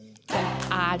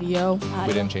Audio.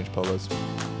 We didn't change polos.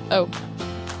 Oh.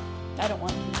 I don't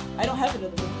want to. I don't have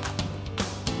another one.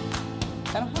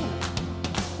 I don't have another.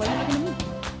 What am I going to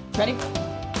do? Ready?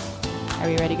 Are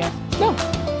we ready, guys? No.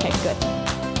 Okay, good.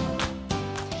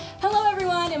 Hello,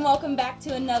 everyone, and welcome back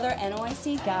to another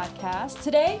NOIC Godcast.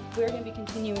 Today, we're going to be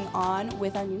continuing on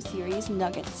with our new series,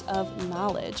 Nuggets of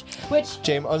Knowledge, which...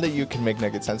 James, only you can make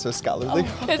Nugget sound so scholarly.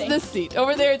 It's this seat.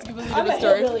 Over there, it's a completely I'm different a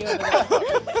story. hillbilly over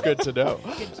there. Good to know.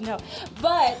 Good to know.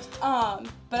 But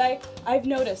I've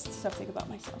noticed something about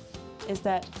myself, is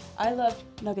that I love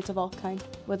nuggets of all kind,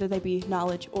 whether they be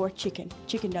knowledge or chicken.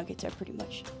 Chicken nuggets are pretty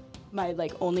much my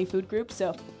only food group,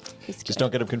 so it's Just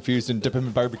don't get them confused and dip them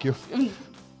in barbecue.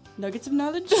 Nuggets of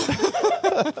knowledge?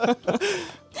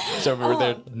 So we were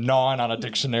there gnawing on a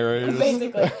dictionary.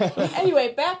 Basically.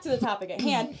 Anyway, back to the topic at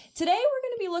hand. Today we're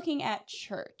going to be looking at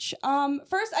church.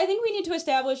 First, I think we need to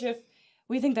establish if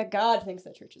we think that God thinks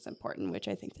that church is important, which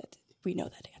I think that we know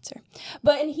that answer.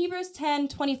 But in Hebrews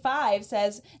 10:25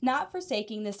 says, not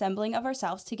forsaking the assembling of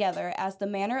ourselves together as the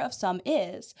manner of some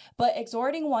is, but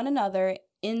exhorting one another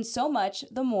in so much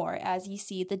the more as ye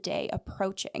see the day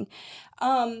approaching. So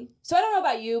I don't know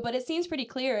about you, but it seems pretty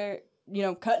clear,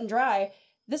 cut and dry.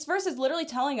 This verse is literally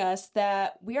telling us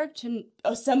that we are to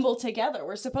assemble together.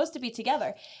 We're supposed to be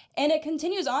together. And it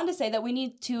continues on to say that we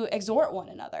need to exhort one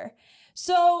another.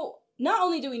 So not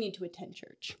only do we need to attend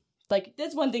church,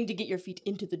 that's one thing to get your feet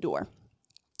into the door,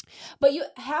 but you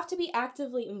have to be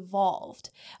actively involved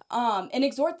and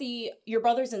exhort your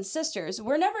brothers and sisters.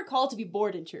 We're never called to be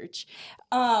bored in church.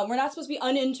 We're not supposed to be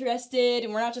uninterested,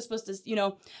 and we're not just supposed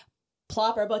to,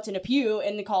 plop our butts in a pew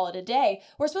and call it a day.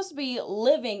 We're supposed to be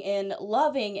living and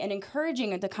loving and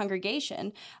encouraging the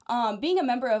congregation. Being a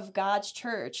member of God's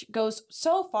church goes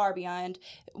so far beyond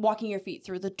walking your feet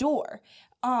through the door.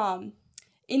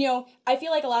 I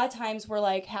feel like a lot of times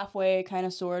we're halfway kind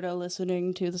of sort of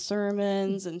listening to the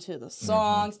sermons and to the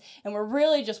songs, and we're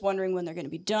really just wondering when they're going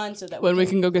to be done so that we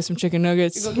can go get some chicken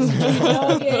nuggets. Go get some chicken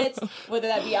nuggets, whether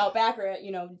that be out back or at,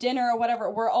 dinner or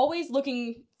whatever. We're always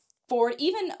looking forward,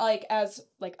 even as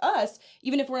us,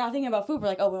 even if we're not thinking about food, we're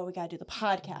like, oh, well, we got to do the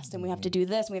podcast and we have to do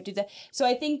this and we have to do that. So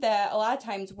I think that a lot of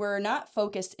times we're not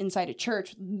focused inside a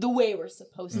church the way we're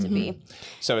supposed to be.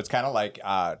 So it's kind of like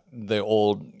the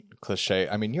old cliche.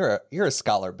 I mean, you're a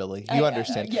scholar, Billy. You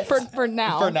understand. Yes. For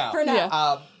now. For now.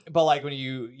 Yeah. But when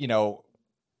you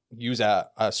use a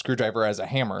screwdriver as a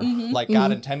hammer,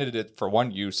 God intended it for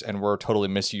one use, and we're totally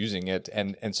misusing it,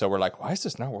 and so we're like, why is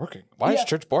this not working? Why is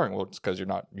church boring? Well, it's because you're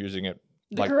not using it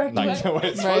the correct way. The way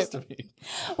it's supposed to be.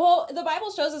 Well, the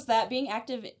Bible shows us that being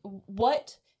active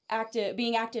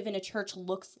in a church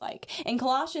looks like. In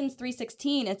Colossians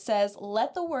 3:16, it says,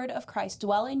 let the word of Christ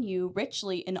dwell in you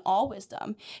richly in all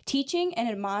wisdom, teaching and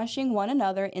admonishing one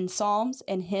another in psalms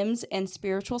and hymns and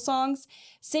spiritual songs,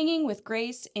 singing with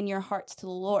grace in your hearts to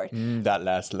the Lord. That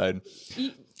last line.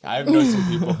 I've known some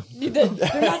people.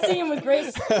 They're not singing with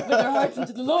grace with their hearts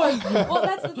into the Lord. Well,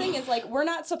 that's the thing is we're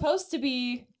not supposed to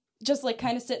be just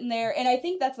kind of sitting there. And I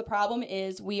think that's the problem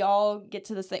is we all get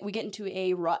to this thing. We get into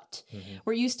a rut.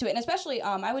 We're used to it. And especially,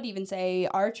 I would even say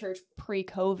our church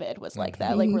pre-COVID was like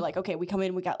that. We're like, okay, we come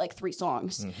in, we got 3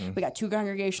 songs. We got 2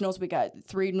 congregationals. We got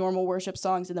 3 normal worship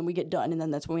songs. And then we get done. And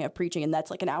then that's when we have preaching. And that's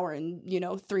an hour and,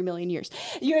 3 million years.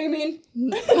 You know what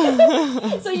I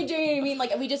mean? So you do what I mean?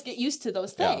 We just get used to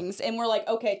those things. Yeah. And we're like,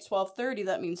 okay, 12:30.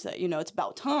 That means that, it's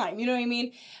about time. You know what I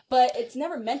mean? But it's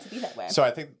never meant to be that way. So I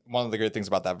think one of the great things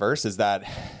about that verse is that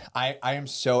I am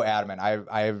so adamant.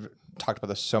 I've talked about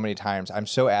this so many times. I'm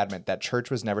so adamant that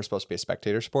church was never supposed to be a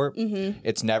spectator sport.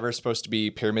 It's never supposed to be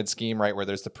pyramid scheme, right? Where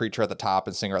there's the preacher at the top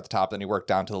and singer at the top, then you work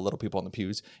down to the little people in the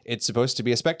pews. It's supposed to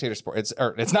be a spectator sport. It's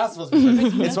not supposed to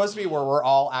be. It's supposed to be where we're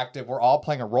all active. We're all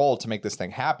playing a role to make this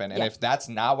thing happen. And if that's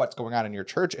not what's going on in your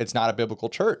church, it's not a biblical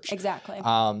church. Exactly.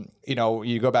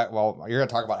 You go back. Well, you're going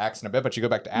to talk about Acts in a bit, but you go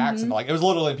back to Acts and it was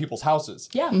literally in people's houses.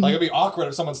 Yeah. It'd be awkward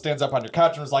if someone stands up on your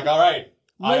couch and was like, all right,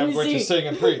 I am going to sing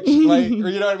and preach. Or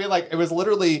you know what I mean? It was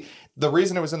literally the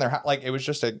reason it was in their house. It was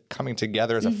just a coming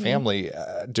together as a family,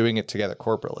 doing it together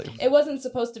corporately. It wasn't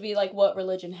supposed to be what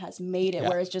religion has made it,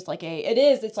 where it's just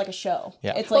it's like a show.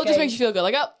 Yeah. It's it just makes you feel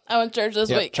good. I went to church this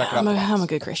week. I'm a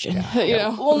good Christian.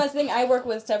 Yeah. Well, and that's the thing. I work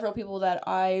with several people that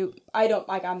I don't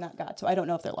I'm not God, so I don't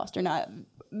know if they're lost or not.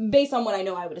 Based on what I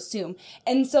know, I would assume.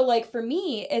 And so for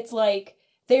me, it's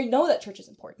they know that church is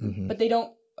important, but they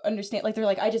don't understand. They're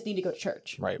I just need to go to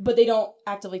church, right? But they don't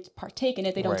actively partake in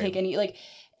it. They don't take any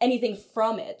anything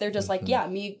from it. They're just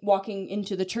me walking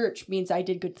into the church means I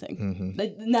did good thing,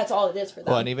 and that's all it is for them.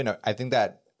 Well, and even I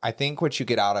think what you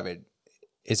get out of it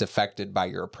is affected by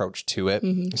your approach to it.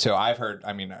 So I've heard,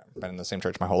 I mean, I've been in the same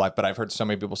church my whole life, but I've heard so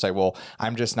many people say, well,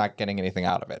 I'm just not getting anything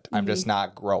out of it. I'm just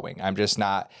not growing. I'm just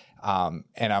not, and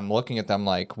I'm looking at them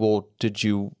like, well, did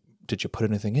you put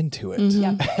anything into it?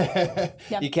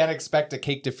 You can't expect a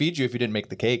cake to feed you if you didn't make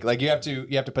the cake. Like you have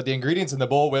to put the ingredients in the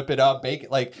bowl, whip it up, bake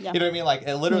it. Like, you know what I mean? Like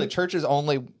it literally church is you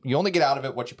only get out of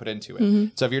it what you put into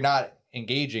it. So if you're not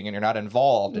engaging and you're not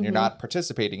involved and you're not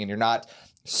participating and you're not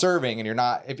serving and you're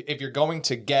not, if you're going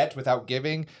to get without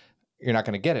giving, you're not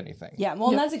going to get anything. Yeah. Well,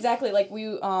 and that's exactly like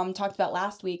we talked about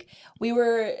last week.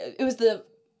 It was the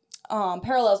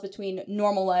parallels between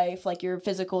normal life, like your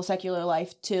physical, secular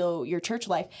life, to your church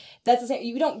life. That's the same.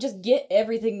 You don't just get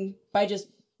everything by just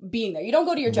being there. You don't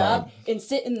go to your job and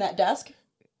sit in that desk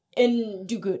and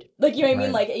do good. Like, you know what I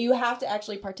mean? Like, you have to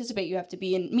actually participate. You have to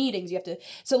be in meetings. You have to,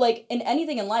 so like in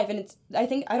anything in life, and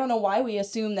I don't know why we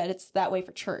assume that it's that way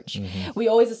for church. We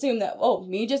always assume that, oh,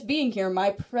 me just being here, my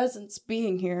presence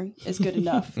being here is good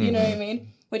enough. You know what I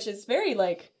mean? Which is very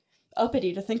like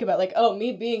uppity to think about, like, oh,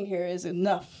 me being here is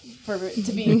enough for it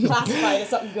to be classified as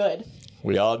something good.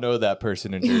 We all know that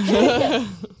person in church.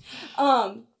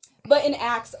 But in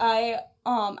Acts, I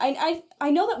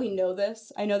know that we know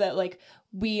this. I know that like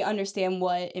we understand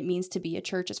what it means to be a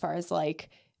church as far as like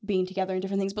being together and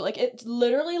different things, but like it's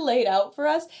literally laid out for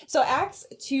us. So Acts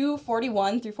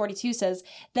 2:41 through 42 says,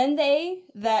 "Then they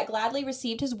that gladly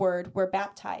received his word were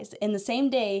baptized. In the same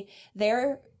day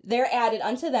there added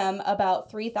unto them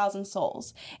about 3,000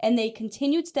 souls. And they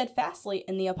continued steadfastly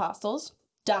in the apostles,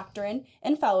 doctrine,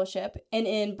 and fellowship, and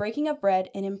in breaking of bread,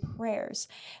 and in prayers."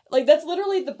 Like, that's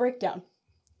literally the breakdown.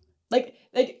 Like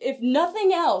if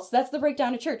nothing else, that's the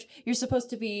breakdown of church. You're supposed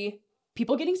to be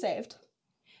people getting saved,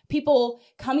 people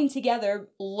coming together,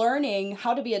 learning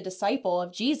how to be a disciple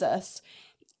of Jesus,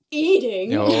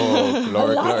 eating,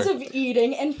 lots of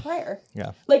eating, and prayer.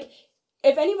 Yeah. Like,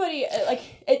 if anybody,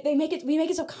 we make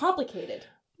it so complicated.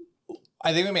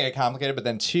 I think we made it complicated, but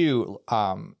then too,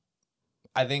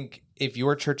 I think if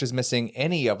your church is missing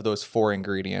any of those 4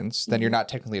 ingredients, then you're not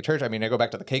technically a church. I mean, I go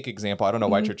back to the cake example. I don't know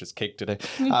why church is cake today,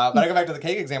 but I go back to the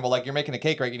cake example. Like, you're making a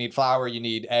cake, right? You need flour, you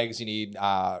need eggs, you need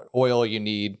oil,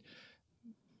 you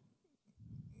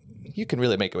can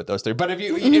really make it with those 3. But if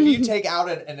you take out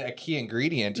a key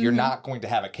ingredient, you're not going to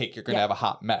have a cake. You're going to have a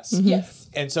hot mess. Yes.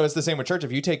 And so it's the same with church.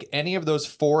 If you take any of those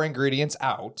 4 ingredients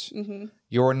out,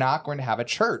 you're not going to have a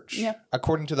church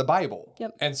according to the Bible.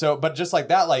 Yep. And so, but just like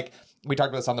that, like we talked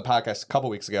about this on the podcast a couple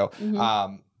weeks ago,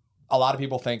 a lot of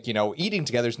people think, eating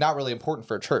together is not really important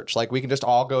for a church. Like, we can just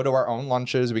all go to our own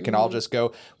lunches. We can all just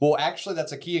go, well, actually,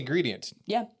 that's a key ingredient.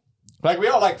 Yeah. Like, we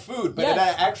all like food, but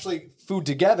actually food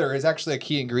together is actually a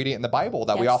key ingredient in the Bible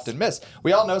that we often miss.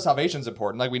 We all know salvation's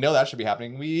important. Like, we know that should be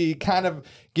happening. We kind of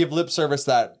give lip service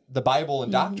that the Bible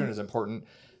and doctrine is important,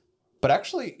 but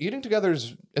actually eating together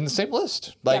is in the same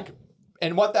list. Like,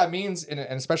 and what that means, and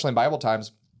especially in Bible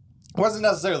times, it wasn't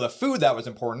necessarily the food that was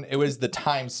important. It was the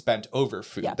time spent over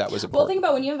food that was important. Well, think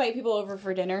about when you invite people over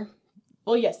for dinner.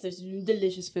 Well, yes, there's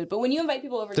delicious food, but when you invite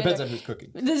people over, depends on who's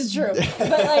cooking. This is true,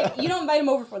 but like, you don't invite them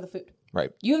over for the food. Right.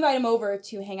 You invite them over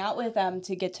to hang out with them,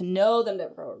 to get to know them, to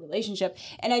grow a relationship.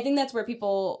 And I think that's where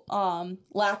people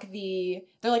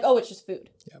they're like, oh, it's just food.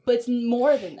 Yeah. But it's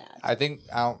more than that. I think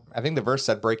the verse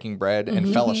said breaking bread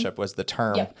and fellowship was the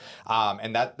term. Yep.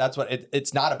 And that's what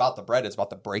it's not about the bread. It's about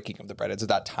the breaking of the bread. It's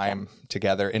about time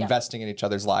together, investing in each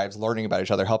other's lives, learning about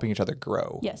each other, helping each other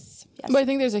grow. Yes. But I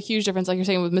think there's a huge difference, like you're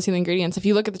saying, with missing the ingredients. If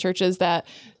you look at the churches that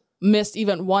missed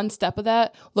even one step of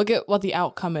that, look at what the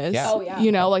outcome is. Yeah. Oh,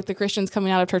 yeah. Like the Christians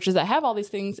coming out of churches that have all these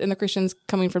things and the Christians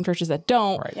coming from churches that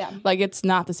don't. Right. Yeah. Like, it's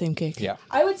not the same cake. Yeah.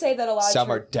 I would say that a lot Some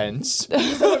are dense.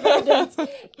 Some are very dense.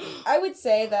 I would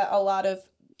say that a lot of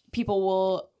people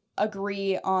will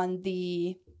agree on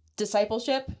the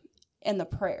discipleship and the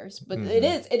prayers, but it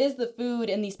is the food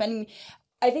and the spending.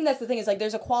 I think that's the thing, is like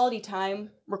there's a quality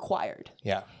time required.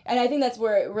 Yeah. And I think that's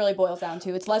where it really boils down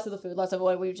to. It's less of the food, less of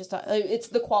what we just talked. It's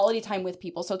the quality time with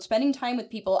people. So it's spending time with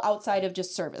people outside of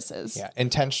just services. Yeah.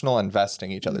 Intentional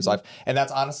investing in each other's life. And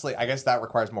that's honestly, I guess that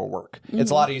requires more work. It's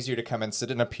a lot easier to come and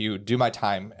sit in a pew, do my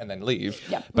time, and then leave.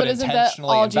 Yeah. But isn't that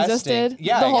all Jesus did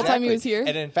the whole time he was here?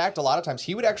 And in fact, a lot of times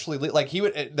he would actually,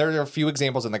 there are a few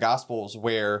examples in the Gospels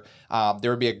where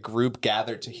there would be a group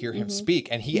gathered to hear him speak,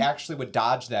 and he actually would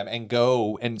dodge them and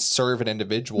go and serve an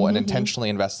individual and intentionally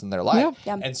invest in their life.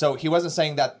 Yeah. And so he wasn't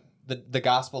saying that the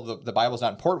gospel, the Bible is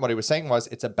not important. What he was saying was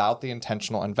it's about the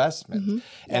intentional investment.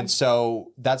 And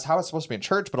so that's how it's supposed to be in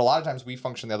church. But a lot of times we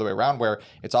function the other way around, where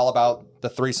it's all about the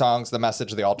 3 songs, the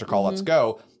message, the altar call, let's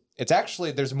go. It's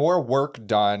actually, there's more work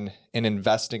done in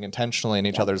investing intentionally in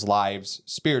each other's lives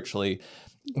spiritually.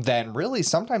 than really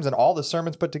sometimes in all the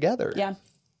sermons put together. Yeah.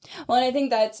 Well, and I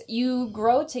think that you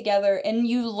grow together and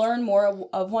you learn more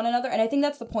of one another. And I think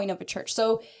that's the point of a church.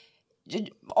 So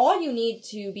all you need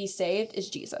to be saved is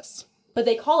Jesus. But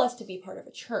they call us to be part of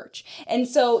a church. And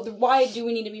so why do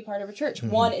we need to be part of a church?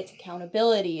 One, it's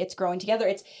accountability. It's growing together.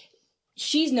 It's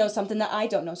she knows something that I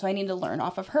don't know, so I need to learn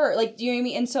off of her. Like, do you know what I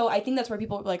mean? And so I think that's where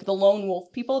people are like the lone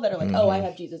wolf people that are like, oh, I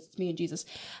have Jesus. It's me and Jesus.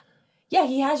 Yeah,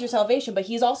 he has your salvation, but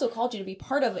he's also called you to be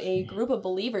part of a group of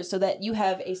believers so that you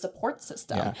have a support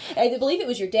system. Yeah. I believe it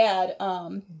was your dad. I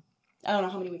don't know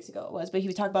how many weeks ago it was, but he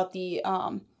was talking about the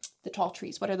tall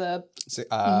trees. What are the...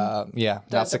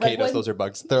 not cicadas. Those are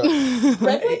bugs. The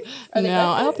redwood? No,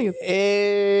 I don't think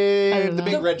it's... the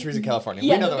big red trees in California.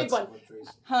 Yeah, we know the big one.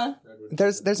 Huh?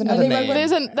 There's another name.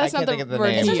 That's not the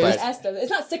word. It's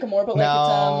not sycamore, but like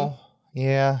it's...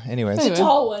 Yeah, anyways. The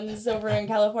tall ones over in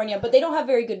California, but they don't have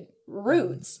very good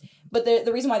roots. But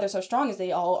the reason why they're so strong is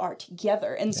they all are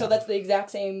together. And so that's the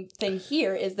exact same thing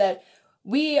here, is that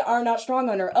we are not strong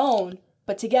on our own,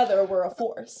 but together we're a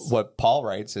force. What Paul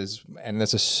writes is, and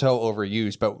this is so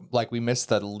overused, but like we miss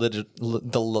the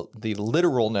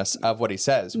literalness of what he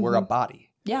says. We're a body.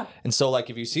 Yeah. And so like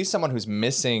if you see someone who's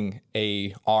missing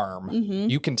a arm,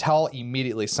 you can tell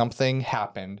immediately something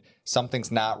happened,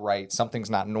 something's not right,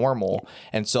 something's not normal.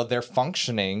 And so they're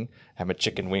functioning, I'm a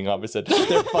chicken wing opposite,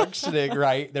 they're functioning,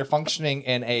 right? They're functioning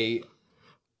in a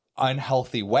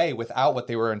unhealthy way without what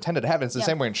they were intended to have. And it's the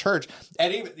same way in church.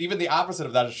 And even the opposite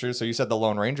of that is true. So you said the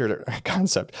Lone Ranger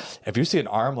concept. If you see an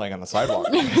arm laying on the sidewalk,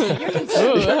 you're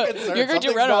concerned. You're going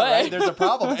to run away. Right. There's a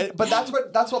problem. But that's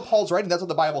what Paul's writing. That's what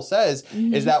the Bible says,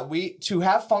 is that to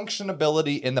have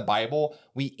functionability in the Bible,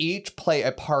 we each play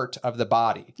a part of the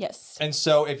body. Yes. And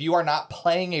so if you are not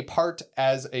playing a part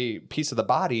as a piece of the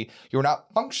body, you're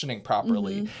not functioning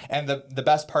properly. And the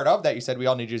best part of that, you said we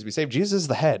all need Jesus to be saved. Jesus is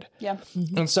the head. Yeah.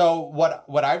 And so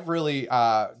what I've really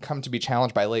come to be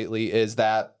challenged by lately is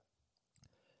that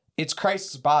it's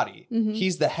Christ's body.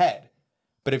 He's the head.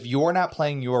 But if you're not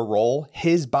playing your role,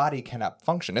 his body cannot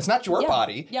function. It's not your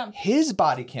body. Yeah. His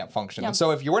body can't function. And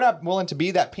so if you're not willing to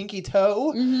be that pinky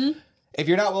toe, if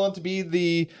you're not willing to be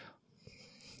the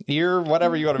ear,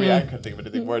 whatever you want to be, I couldn't think of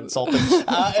anything more insulting.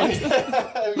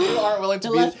 If you aren't willing to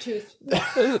the be... left tooth.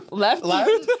 Left?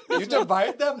 You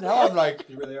divide them? Now I'm like...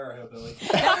 You really are a hillbilly.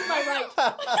 That was my right.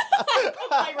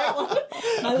 My right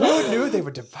one. Who knew they were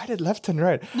divided left and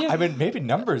right? Yeah. I mean, maybe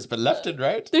numbers, but left and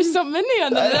right? There's so many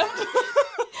on the left.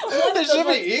 They should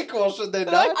be equal, should they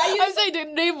not? I'm saying to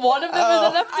name one of them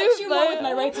as a left tooth. I choose one with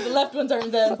my right, so the left ones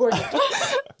aren't that important.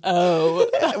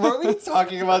 Were we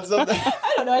talking about something?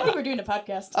 I don't know. I think we're doing a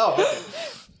podcast. Oh,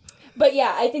 okay. But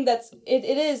yeah, I think that's it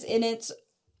is, and it's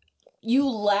you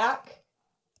lack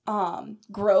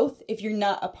growth if you're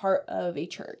not a part of a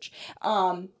church.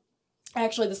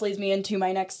 Actually, this leads me into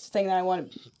my next thing that I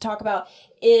want to talk about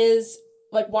is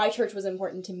like why church was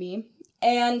important to me.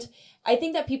 And I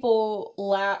think that people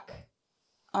lack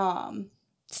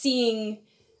seeing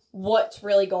what's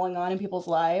really going on in people's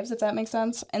lives, if that makes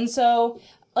sense. And so,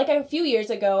 like a few years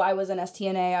ago, I was an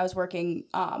STNA. I was working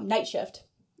night shift.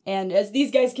 And as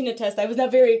these guys can attest, I was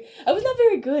not very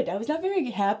good. I was not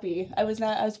very happy. I was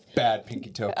bad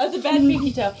pinky toe. I was a bad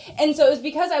pinky toe. And so it was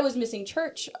because I was missing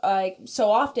church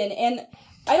so often. And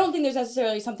I don't think there's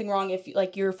necessarily something wrong if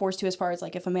like you're forced to, as far as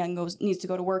like if a man needs to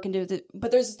go to work and do it. But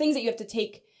there's things that you have to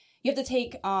take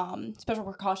special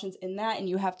precautions in that, and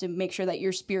you have to make sure that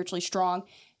you're spiritually strong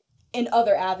in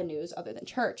other avenues other than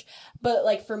church. But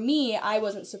like for me, I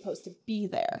wasn't supposed to be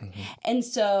there. And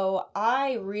so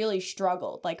I really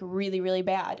struggled, like really, really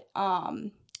bad.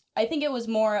 I think it was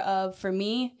more of, for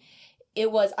me,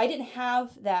 I didn't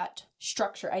have that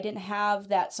structure. I didn't have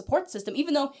that support system,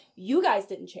 even though you guys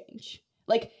didn't change.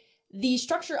 Like the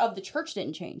structure of the church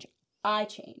didn't change. I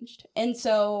changed. And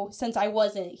so since I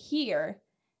wasn't here,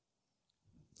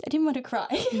 I didn't want to cry.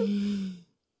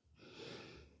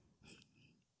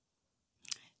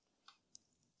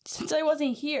 Since I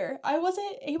wasn't here, I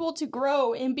wasn't able to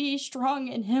grow and be strong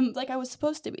in him like I was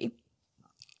supposed to be.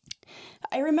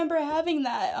 I remember having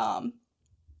that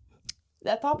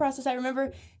thought process. I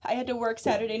remember I had to work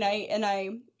Saturday night and I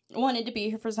wanted to be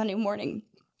here for Sunday morning,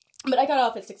 but I got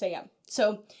off at 6 a.m.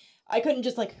 So I couldn't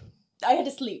just I had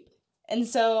to sleep. And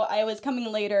so I was coming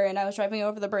later and I was driving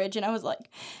over the bridge and I was like,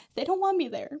 they don't want me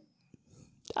there.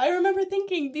 I remember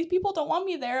thinking, these people don't want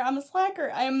me there. I'm a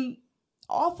slacker. I'm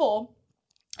awful.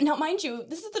 Now, mind you,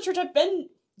 this is the church I've been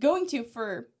going to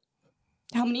for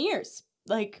how many years?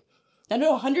 Like, I don't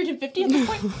know, 150 at this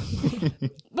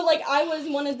point? But, I was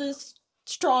one of the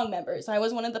strong members. I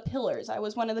was one of the pillars. I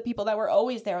was one of the people that were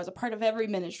always there. I was a part of every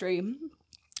ministry.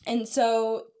 And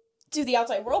so to the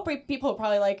outside world, people are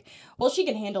probably like, well, she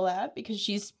can handle that because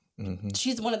she's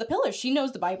one of the pillars. She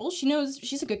knows the Bible. She knows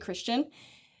she's a good Christian.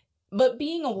 But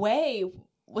being away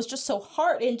was just so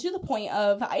hard, and to the point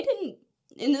of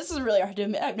and this is really hard to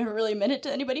admit, I've never really admitted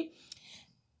to anybody,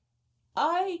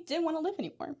 I didn't want to live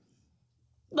anymore.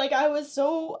 Like, I was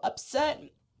so upset.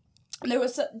 There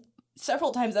was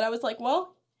several times that I was like,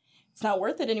 well, it's not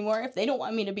worth it anymore. If they don't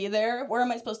want me to be there, where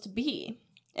am I supposed to be?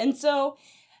 And so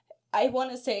I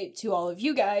want to say to all of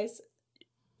you guys,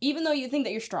 even though you think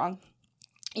that you're strong,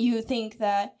 you think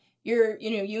that you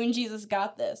and Jesus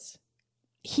got this,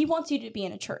 he wants you to be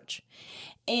in a church.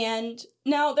 And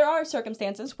now there are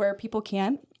circumstances where people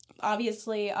can't.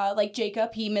 Obviously, like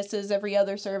Jacob, he misses every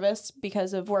other service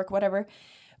because of work, whatever.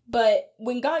 But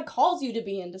when God calls you to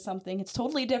be into something, it's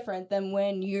totally different than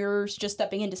when you're just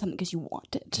stepping into something because you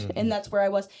want it. Mm-hmm. And that's where I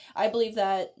was. I believe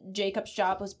that Jacob's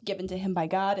job was given to him by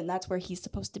God, and that's where he's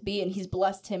supposed to be, and he's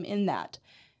blessed him in that.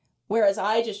 Whereas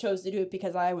I just chose to do it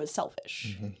because I was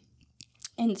selfish. Mm-hmm.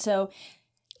 And so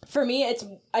for me,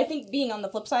 I think being on the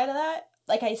flip side of that,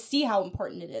 like, I see how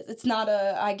important it is. It's not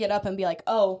I get up and be like,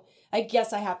 oh, I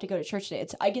guess I have to go to church today.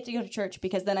 I get to go to church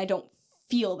because then I don't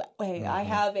feel that way. I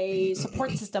have a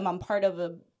support system. I'm part of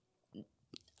a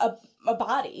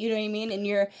body. You know what I mean? And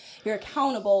you're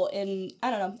accountable. And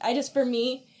I don't know. For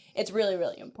me, it's really,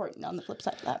 really important on the flip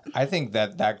side of that. I think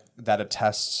that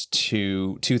attests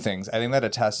to two things. I think that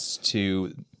attests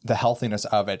to the healthiness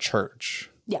of a church.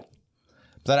 Yeah.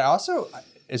 But I also,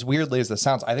 as weirdly as this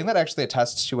sounds, I think that actually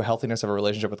attests to a healthiness of a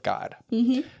relationship with God.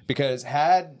 Mm-hmm. Because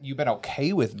had you been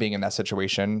okay with being in that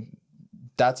situation,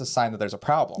 that's a sign that there's a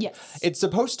problem. Yes. It's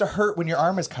supposed to hurt when your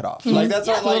arm is cut off. Like, that's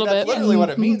literally what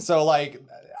it means. So, like,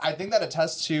 I think that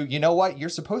attests to, you know what? You're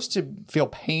supposed to feel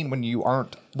pain when you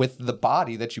aren't with the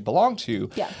body that you belong to.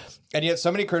 Yeah. And yet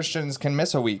so many Christians can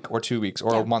miss a week or 2 weeks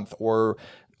or a month or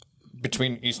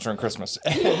between Easter and Christmas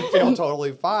and feel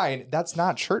totally fine. That's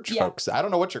not church, folks. I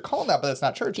don't know what you're calling that, but that's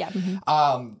not church. Yeah.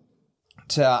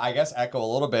 To, I guess, echo a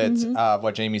little bit of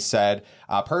what Jamie said,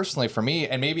 personally for me,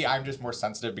 and maybe I'm just more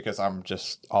sensitive because I'm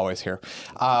just always here.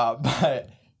 But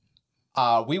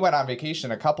we went on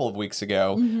vacation a couple of weeks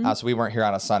ago, so we weren't here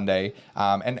on a Sunday.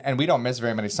 And we don't miss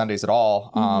very many Sundays at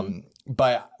all.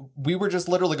 But we were just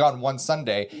literally gone one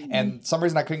Sunday, and some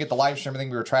reason I couldn't get the live stream. I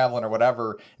think we were traveling or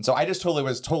whatever. And so I just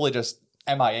was totally just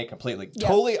MIA completely,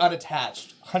 totally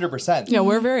unattached, 100%. Yeah,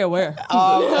 we're very aware.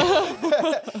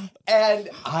 And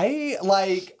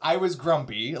I was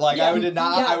grumpy. Like, I did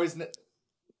not, I was... didn't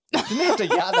have to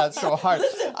that so hard.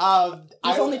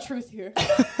 There's only truth here.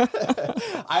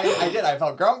 I did. I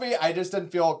felt grumpy. I just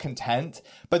didn't feel content.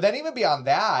 But then even beyond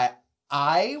that,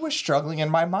 I was struggling in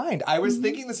my mind. I was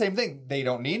thinking the same thing. They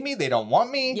don't need me. They don't want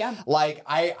me. Yeah. Like,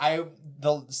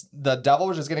 the devil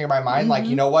was just getting in my mind. Like,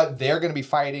 you know what? They're going to be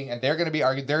fighting and they're going to be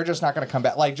arguing. They're just not going to come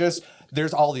back. Like,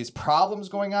 there's all these problems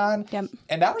going on. Yep.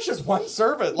 And that was just one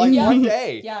service, like one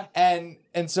day. Yeah.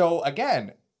 And so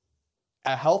again,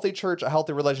 a healthy church, a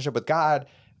healthy relationship with God,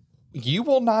 you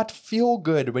will not feel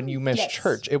good when you miss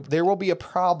church. There will be a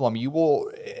problem.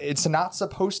 It's not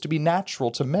supposed to be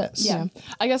natural to miss. Yeah.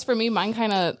 I guess for me,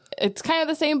 it's kind of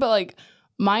the same, but like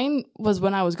mine was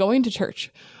when I was going to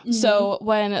church. Mm-hmm. So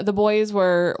when the boys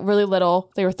were really little,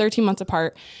 they were 13 months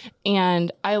apart, and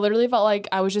I literally felt like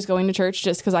I was just going to church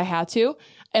just because I had to.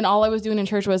 And all I was doing in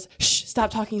church was, shh, stop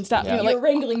talking, stop. Yeah. You're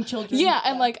wrangling children. Yeah,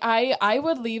 and like I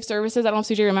would leave services, I don't know if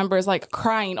CJ remembers, like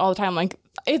crying all the time. Like,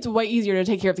 it's way easier to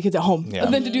take care of the kids at home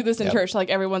than to do this in church. Like,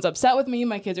 everyone's upset with me,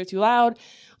 my kids are too loud,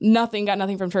 got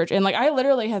nothing from church. And like, I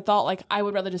literally had thought like I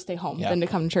would rather just stay home than to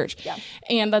come to church. Yeah.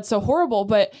 And that's so horrible,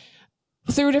 but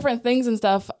through different things and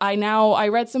stuff, I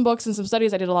read some books and some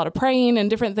studies, I did a lot of praying and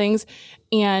different things,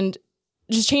 and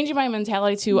just changing my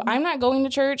mentality to I'm not going to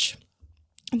church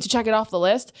to check it off the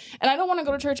list, and I don't want to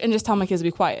go to church and just tell my kids to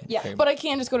be quiet. Yeah. But I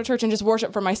can't just go to church and just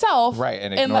worship for myself, right,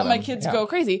 and let my kids go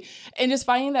crazy. And just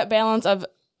finding that balance of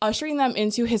ushering them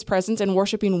into his presence and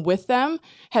worshiping with them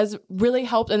has really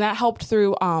helped, and that helped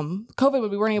through COVID when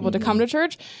we weren't able to come to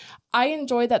church. I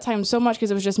enjoyed that time so much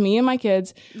because it was just me and my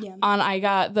kids. Yeah. And I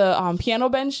got the piano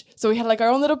bench. So we had like our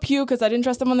own little pew because I didn't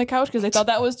trust them on the couch because they thought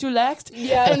that was too lax.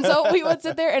 Yeah. And so we would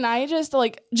sit there, and I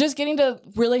just getting to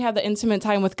really have the intimate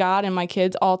time with God and my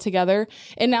kids all together.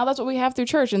 And now that's what we have through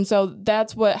church. And so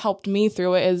that's what helped me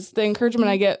through it, is the encouragement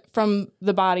I get from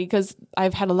the body, because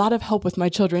I've had a lot of help with my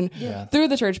children through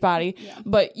the church body. Yeah.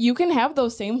 But you can have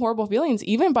those same horrible feelings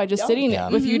even by just sitting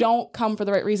if you don't come for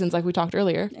the right reasons, like we talked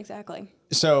earlier. Exactly.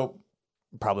 So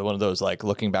probably one of those, like,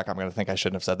 looking back, I'm going to think I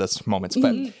shouldn't have said this moments,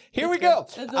 but here we go.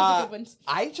 Those are good ones.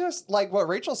 I just, like what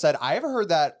Rachel said, I've heard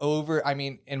that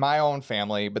in my own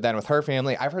family, but then with her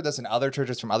family, I've heard this in other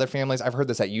churches from other families. I've heard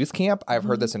this at youth camp. I've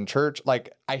heard this in church.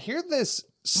 Like, I hear this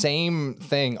same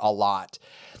thing a lot.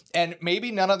 And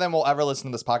maybe none of them will ever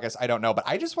listen to this podcast. I don't know, but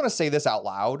I just want to say this out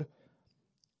loud.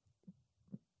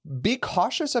 Be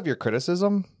cautious of your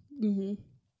criticism. Mm-hmm.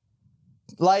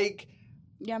 Like,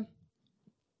 Yeah.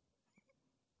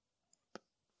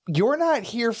 you're not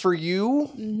here for you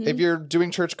if you're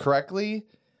doing church correctly.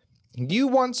 You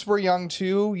once were young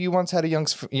too. You once had a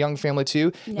young family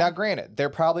too. Yeah. Now, granted, there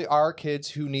probably are kids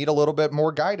who need a little bit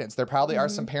more guidance. There probably are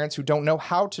some parents who don't know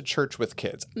how to church with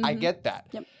kids. I get that.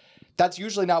 Yep. That's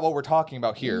usually not what we're talking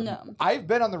about here. No. I've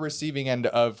been on the receiving end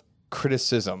of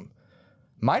criticism.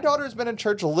 My daughter's been in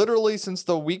church literally since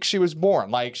the week she was born.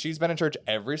 Like, she's been in church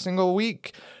every single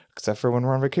week. Except for when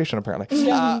we're on vacation, apparently.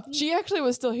 She actually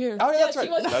was still here. Oh, yeah, that's right.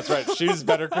 That's right. She's a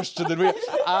better Christian than we.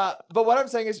 But what I'm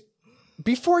saying is,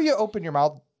 before you open your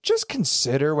mouth, just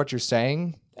consider what you're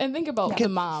saying. And think about the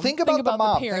mom. Think about the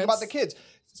mom. parents. Think about the kids.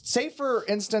 Say, for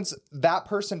instance, that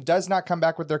person does not come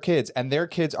back with their kids and their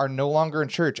kids are no longer in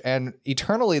church, and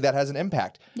eternally that has an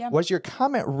impact. Yeah. Was your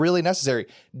comment really necessary?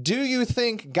 Do you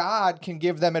think God can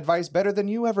give them advice better than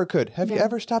you ever could? Have you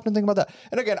ever stopped and think about that?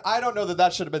 And again, I don't know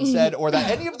that should have been said or that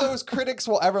any of those critics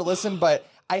will ever listen, but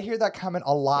I hear that comment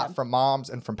a lot from moms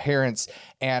and from parents.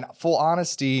 And full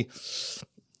honesty,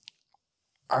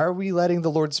 are we letting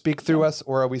the Lord speak through us,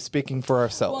 or are we speaking for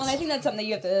ourselves? Well, and I think that's something that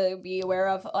you have to be aware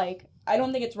of. Like, I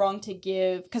don't think it's wrong to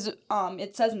give, because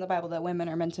it says in the Bible that women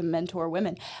are meant to mentor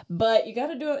women, but you got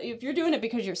to do it if you're doing it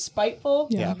because you're spiteful.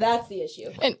 Yeah, that's the issue.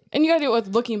 And you got to do it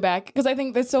with looking back, because I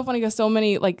think that's so funny, because so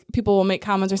many like people will make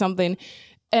comments or something.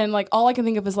 And like all I can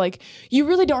think of is like, you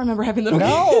really don't remember having little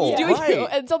kids, do you?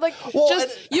 And so like,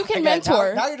 you can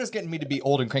mentor. Now you're just getting me to be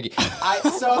old and cranky.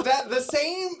 So that the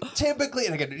same typically,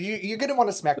 and again, you're gonna want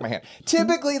to smack my hand.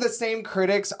 Typically, the same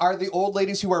critics are the old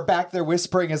ladies who are back there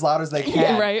whispering as loud as they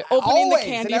can, right? Opening the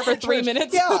candy for 3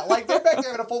 minutes. Yeah, like they're back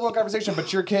there having a full-blown conversation,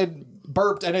 but your kid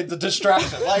burped and it's a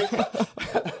distraction. Like,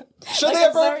 should they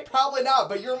have burped? Probably not.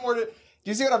 But you're more. Do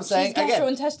you see what I'm saying? She's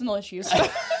gastrointestinal issues.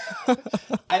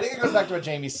 I think it goes back to what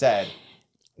Jamie said.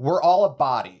 We're all a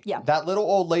body. Yeah. That little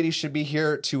old lady should be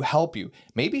here to help you.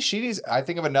 Maybe she needs, I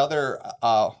think of another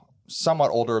somewhat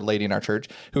older lady in our church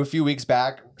who a few weeks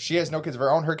back, she has no kids of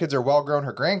her own. Her kids are well grown.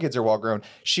 Her grandkids are well grown.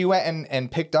 She went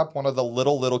and picked up one of the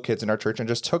little kids in our church and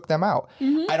just took them out.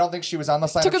 I don't think she was on the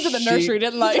sign. Took them to the nursery,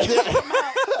 didn't like.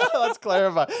 Let's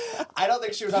clarify. I don't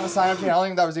think she was on the sign up sheet. I don't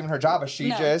think that was even her job, but she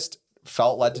just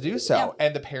felt led to do so. Yeah.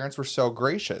 And the parents were so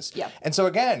gracious. Yeah. And so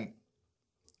again,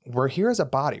 we're here as a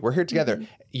body. We're here together.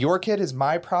 Your kid is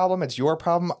my problem. It's your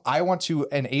problem. I want to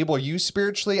enable you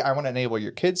spiritually. I want to enable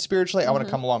your kids spiritually. I want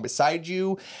to come along beside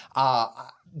you.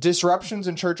 Disruptions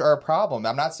in church are a problem.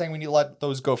 I'm not saying we need to let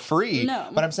those go free. No.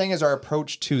 But I'm saying is our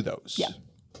approach to those. Yeah.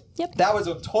 Yep. That was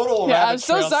a total rabbit I'm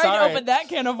so trail. sorry to open that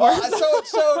can of worms.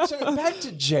 So back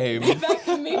to James. Back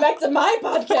to me. Back to my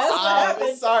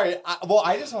podcast. Sorry.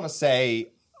 I just want to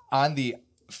say, on the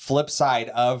flip side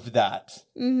of that,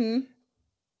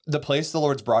 the place the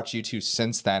Lord's brought you to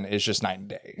since then is just night and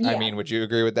day. Yeah. I mean, would you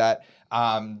agree with that?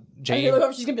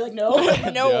 James, she's gonna be like, no,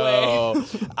 no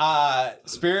way.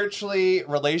 Spiritually,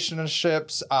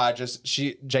 relationships.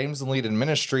 James the lead in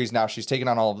ministries. Now she's taking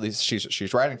on all of these.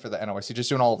 She's writing for the NOIC, just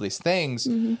doing all of these things.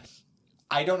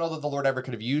 I don't know that the Lord ever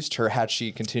could have used her had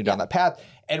she continued down that path.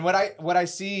 And what I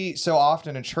see so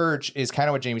often in church is kind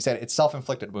of what Jamie said. It's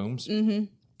self-inflicted wounds.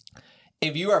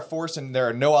 If you are forced and there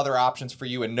are no other options for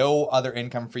you and no other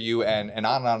income for you and on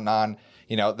and on and on,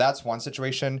 you know, that's one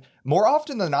situation. More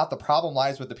often than not, the problem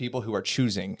lies with the people who are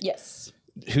choosing. Yes.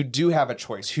 Who do have a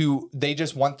choice, who they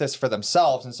just want this for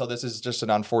themselves. And so this is just an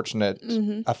unfortunate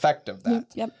effect of that.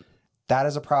 Yep. That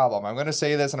is a problem. I'm going to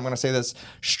say this, and I'm going to say this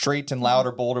straight and loud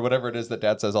or bold or whatever it is that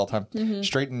Dad says all the time.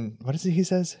 Straight and, what is it he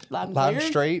says? Loud and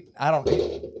straight? I don't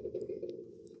know.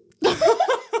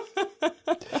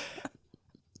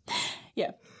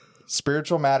 Yeah.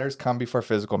 Spiritual matters come before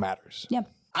physical matters. Yeah.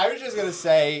 I was just going to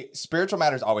say spiritual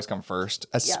matters always come first,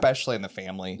 especially in the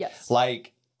family. Yes.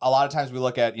 Like, a lot of times we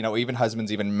look at, you know, even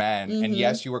husbands, even men, and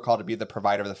yes, you were called to be the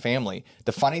provider of the family.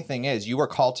 The funny thing is, you were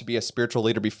called to be a spiritual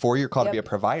leader before you're called to be a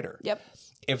provider. Yep.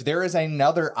 If there is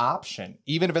another option,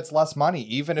 even if it's less money,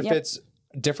 even if it's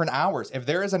different hours, if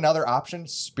there is another option,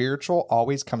 spiritual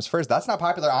always comes first. That's not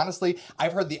popular. Honestly,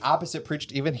 I've heard the opposite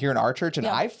preached even here in our church, and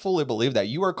I fully believe that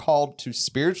you are called to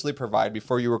spiritually provide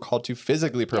before you were called to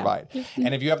physically provide.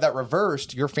 And if you have that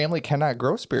reversed, your family cannot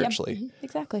grow spiritually.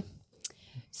 Exactly.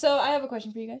 So I have a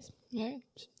question for you guys.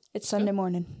 It's Sunday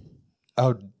morning.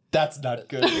 Oh, that's not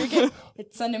good.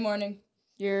 It's Sunday morning.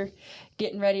 You're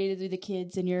getting ready to do the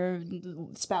kids and your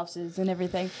spouses and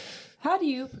everything. How do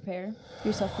you prepare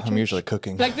yourself for church? I'm usually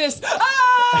cooking. Like this. Yes,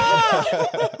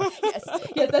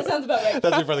 that sounds about right.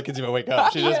 That's before the kids even wake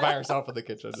up. She's just by herself in the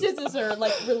kitchen. This is her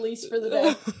release for the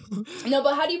day. No,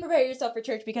 but how do you prepare yourself for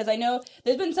church? Because I know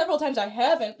there's been several times I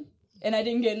haven't, and I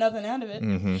didn't get nothing out of it.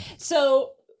 Mm-hmm.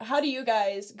 So how do you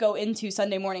guys go into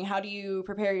Sunday morning? How do you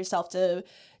prepare yourself to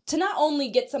not only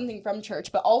get something from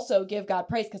church, but also give God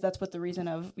praise? Because that's what the reason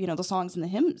of the songs and the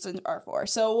hymns are for.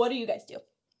 So what do you guys do?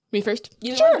 Me first?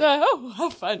 Sure. Oh, how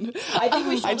fun. I think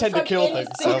we should. I tend to kill things,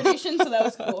 so that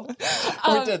was cool. we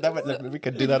did. We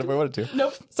could do that if we wanted to.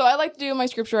 Nope. So I like to do my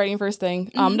scripture writing first thing.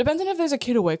 Depends on if there's a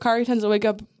kid awake. Kari tends to wake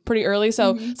up pretty early,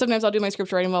 so sometimes I'll do my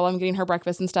scripture writing while I'm getting her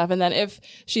breakfast and stuff. And then if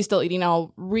she's still eating,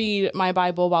 I'll read my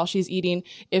Bible while she's eating.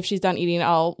 If she's done eating,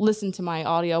 I'll listen to my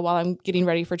audio while I'm getting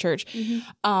ready for church.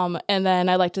 And then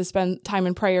I like to spend time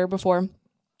in prayer before.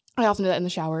 I often do that in the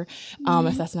shower.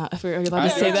 If we're allowed to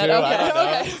say that.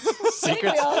 Okay.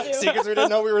 Secrets we didn't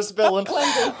know we were spilling.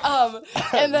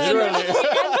 And then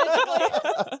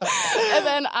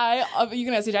you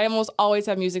can ask CJ, I almost always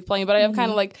have music playing, but I have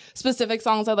kind of like specific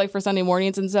songs I like for Sunday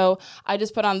mornings, and so I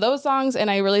just put on those songs,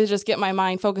 and I really just get my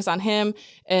mind focused on him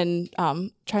and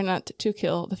try not to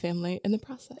kill the family in the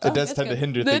process. It does tend to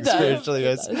hinder things spiritually.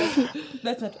 That's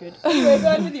not good. Anyway, go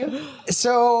on with you.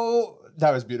 So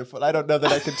that was beautiful. I don't know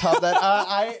that I can top that.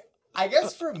 I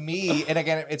guess for me, and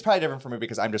again, it's probably different for me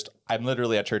because I'm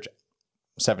literally at church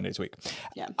 7 days a week.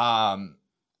 Yeah.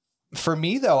 For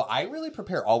me though, I really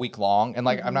prepare all week long, and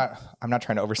I'm not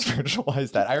trying to over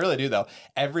spiritualize that. I really do though.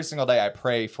 Every single day I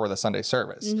pray for the Sunday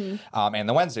service, and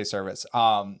the Wednesday service.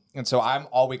 And so I'm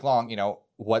all week long,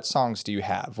 what songs do you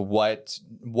have? What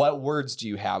words do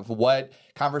you have? What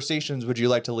conversations would you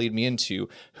like to lead me into?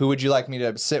 Who would you like me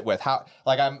to sit with?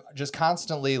 I'm just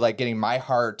constantly getting my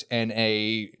heart in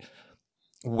a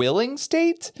willing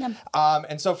state. Yeah.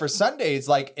 And so for Sundays,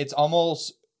 it's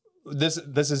almost this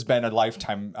has been a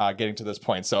lifetime getting to this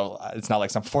point. So it's not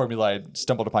like some formula I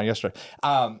stumbled upon yesterday.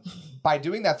 By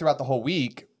doing that throughout the whole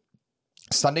week,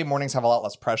 Sunday mornings have a lot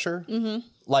less pressure.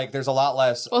 There's a lot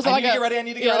less. Well, I need to get ready. I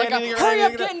need to get ready. Hurry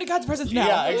up, get into God's presence now.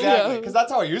 Yeah, exactly. Because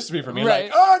that's how it used to be for me. Right.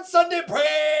 It's Sunday,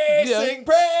 pray, sing,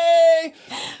 pray,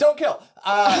 don't kill.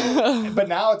 But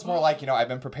now it's more I've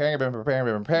been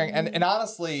preparing, and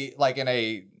honestly, in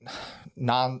a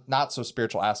not so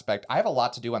spiritual aspect, I have a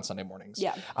lot to do on Sunday mornings.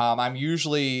 Yeah. I'm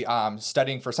usually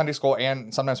studying for Sunday school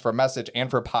and sometimes for a message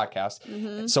and for a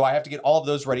podcast. So I have to get all of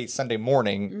those ready Sunday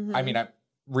morning. I mean, I'm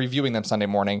reviewing them Sunday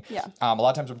morning. Yeah. A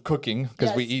lot of times I'm cooking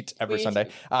because we eat every Sunday.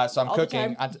 So I'm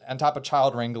cooking on top of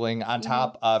child wrangling, on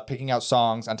top of picking out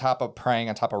songs, on top of praying,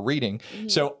 on top of reading.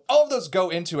 So all of those go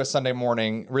into a Sunday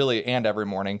morning, really, and every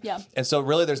morning. Yeah. And so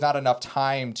really there's not enough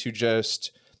time to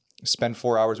just spend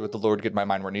 4 hours with the Lord, get my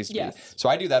mind where it needs to be. So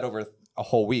I do that over a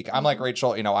whole week. I'm like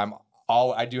Rachel,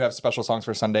 I do have special songs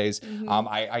for Sundays.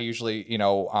 I usually,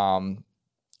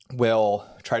 will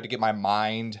try to get my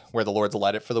mind where the Lord's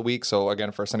led it for the week. So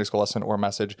again, for a Sunday school lesson or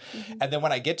message. And then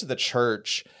when I get to the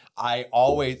church, I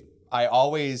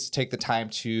always take the time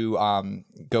to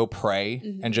go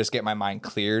pray and just get my mind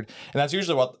cleared. And that's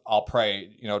usually what I'll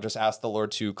pray, just ask the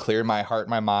Lord to clear my heart,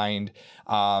 my mind,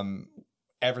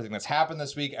 everything that's happened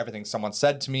this week, everything someone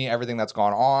said to me, everything that's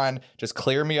gone on, just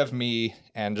clear me of me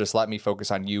and just let me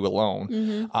focus on you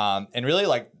alone. And really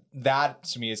that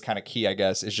to me is kind of key, I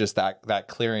guess, is just that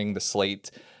clearing the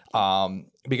slate.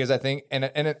 Because I think,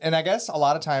 and I guess a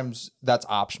lot of times that's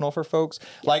optional for folks.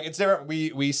 It's different.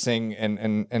 We sing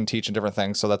and teach in different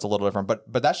things, so that's a little different.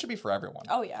 But that should be for everyone.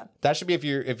 Oh yeah. That should be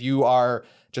if you are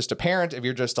just a parent, if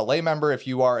you're just a lay member, if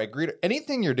you are a greeter,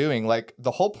 anything you're doing.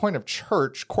 The whole point of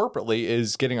church corporately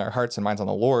is getting our hearts and minds on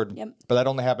the Lord. Yep. But that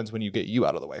only happens when you get you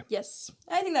out of the way. Yes,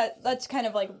 I think that's kind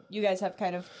of you guys have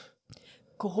kind of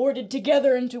cohorted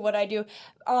together into what I do.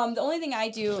 The only thing I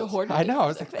do... Cohorted? I know, I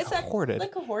was cohorted.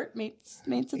 Cohort mates a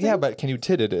thing. Yeah, but can you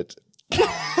titted it?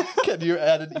 Can you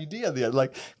add an ED at the end?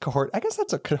 Cohort. I guess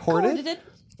that's a cohorted. Cohorted.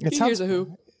 It He sounds... hears a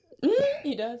who.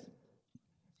 He does.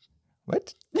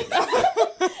 What?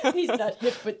 He's not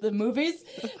hip with the movies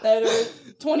that are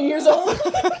 20 years old.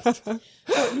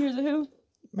 Here's a who.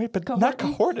 Wait, but not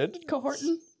cohorted.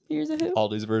 Cohorting. Here's a who.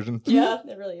 Aldi's version. Yeah,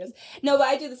 it really is. No, but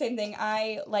I do the same thing.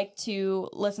 I like to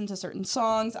listen to certain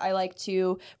songs. I like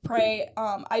to pray.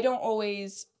 I don't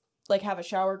always like have a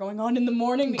shower going on in the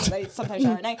morning because I sometimes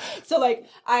shower at night. So like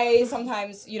I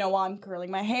sometimes, you know, while I'm curling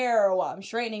my hair or while I'm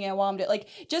straightening it, while I'm like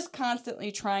just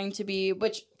constantly trying to be,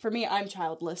 which for me, I'm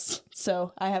childless.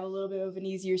 So I have a little bit of an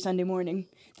easier Sunday morning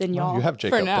than y'all. You have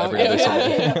Jacob For now. every other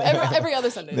Sunday. every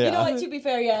other Sunday. Yeah. You know, like, to be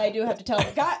fair, yeah, I do have to tell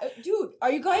him, God, dude,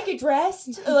 are you going to get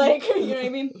dressed? Like, you know what I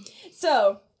mean?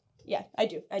 So, yeah, I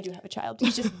do have a child.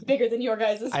 He's just bigger than your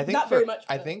guys'. I think Not very much.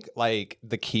 I think like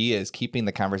the key is keeping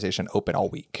the conversation open all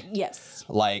week. Yes.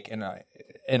 Like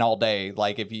in all day.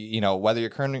 Like if you know whether you're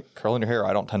curling your hair,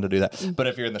 I don't tend to do that. But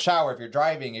if you're in the shower, if you're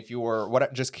driving, if you were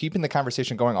just keeping the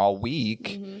conversation going all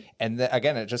week, and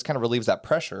again, it just kind of relieves that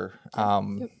pressure.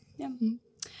 Yeah.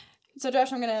 So,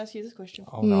 Josh, I'm going to ask you this question.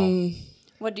 Oh no.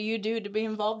 What do you do to be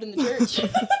involved in the church?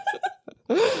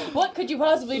 What could you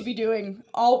possibly be doing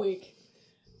all week?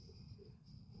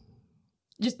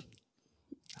 Just,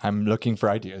 I'm looking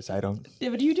for ideas. I don't. yeah,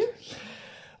 what do you do?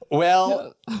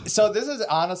 Well, so this is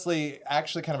honestly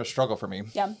actually kind of a struggle for me.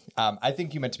 Yeah. I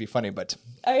think you meant to be funny, but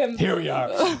I am here we are.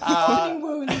 opening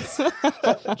wounds.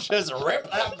 Just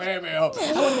rip that baby up.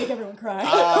 I want to make everyone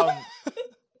cry.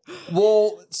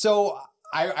 Well, so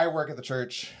I work at the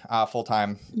church full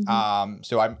time.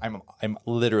 So I'm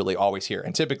literally always here,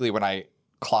 and typically when I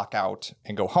clock out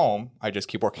and go home, I just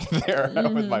keep working there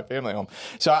with my family home.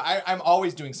 So I'm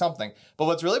always doing something. But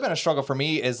what's really been a struggle for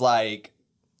me is like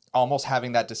almost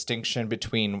having that distinction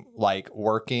between like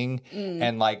working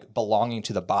and like belonging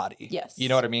to the body. Yes. You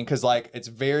know what I mean? Because like it's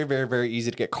very, very, very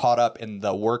easy to get caught up in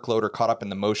the workload or caught up in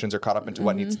the motions or caught up into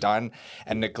what needs done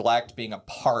and neglect being a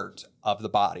part of the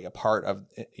body, a part of,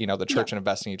 you know, the church and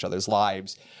investing in each other's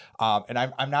lives. And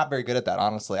I'm not very good at that,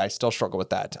 honestly. I still struggle with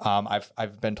that.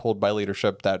 I've been told by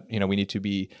leadership that, you know, we need to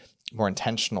be more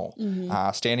intentional,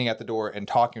 standing at the door and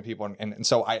talking to people. And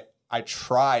so I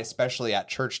try, especially at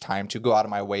church time, to go out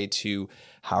of my way to,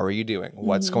 how are you doing?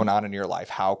 What's going on in your life?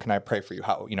 How can I pray for you?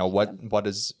 How, you know,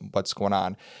 what's going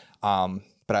on?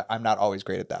 But I'm not always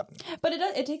great at that. But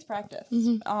it takes practice.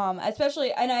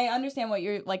 Especially, and I understand what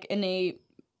you're like in a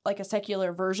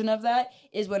secular version of that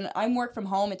is when I'm work from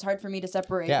home, it's hard for me to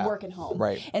separate work and home.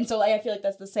 Right. And so I feel like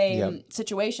that's the same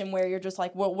situation where you're just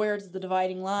like, well, where's the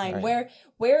dividing line? Right.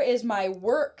 Where is my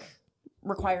work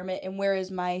requirement and where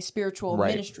is my spiritual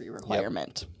ministry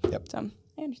requirement? Yep. So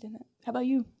I understand that. How about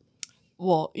you?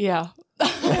 Well, yeah.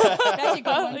 That's a good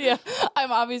one. Yeah.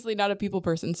 I'm obviously not a people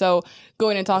person. So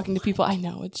going and talking to people, I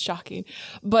know it's shocking.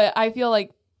 But I feel like,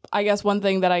 I guess one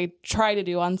thing that I try to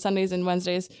do on Sundays and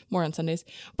Wednesdays, more on Sundays,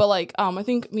 but like, I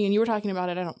think me and you were talking about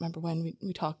it. I don't remember when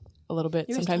we talk a little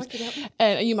bit sometimes,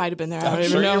 and you might have been there. I don't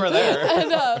even know. You were there.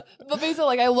 And, but basically,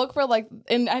 like I look for like,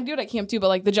 and I do it at camp too, but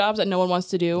like the jobs that no one wants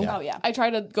to do. Oh yeah. I try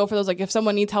to go for those. Like if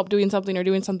someone needs help doing something or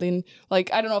doing something,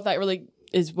 like I don't know if that really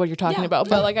is what you're talking about,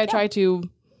 but like I try to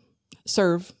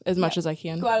serve as much as I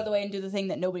can. Go out of the way and do the thing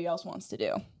that nobody else wants to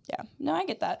do. Yeah. No, I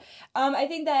get that. I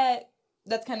think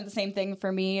that's kind of the same thing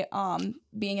for me.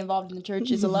 Being involved in the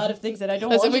church is a lot of things that I don't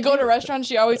want to do. We go to restaurants,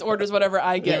 she always orders whatever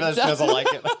I get. Even if she doesn't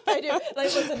like it. I do.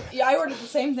 Like, listen, I ordered the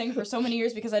same thing for so many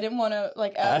years because I didn't want to,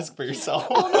 like... ask for yourself.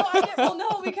 Well,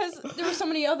 no, because there were so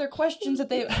many other questions that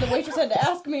the waitress had to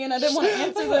ask me, and I didn't want to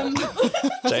answer them.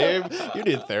 James, you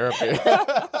need therapy.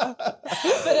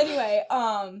 But anyway,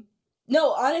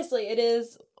 no, honestly, it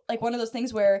is, like, one of those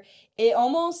things where it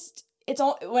almost...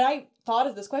 when I thought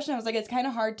of this question, I was like, it's kind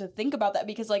of hard to think about that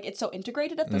because like it's so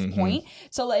integrated at this point.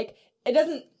 So like it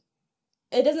doesn't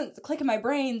click in my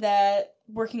brain that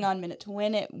working on Minute to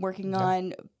Win It, working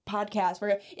on podcasts,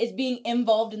 where is being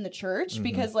involved in the church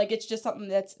because like it's just something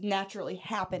that's naturally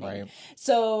happening. Right.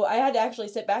 So I had to actually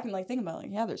sit back and like think about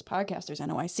like, yeah, there's podcasts, there's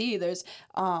NOIC, there's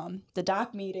the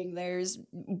doc meeting, there's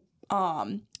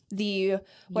the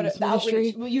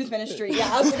youth ministry. Yeah,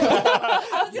 I was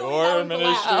gonna Your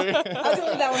ministry. I was gonna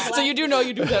leave that one. So you do know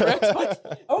you do that, right?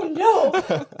 What? Oh no.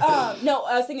 No,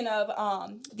 I was thinking of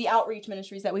the outreach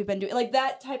ministries that we've been doing, like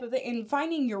that type of thing, and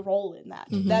finding your role in that.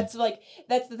 That's the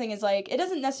thing is like it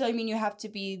doesn't necessarily mean you have to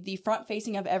be the front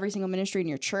facing of every single ministry in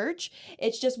your church.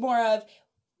 It's just more of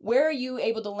where are you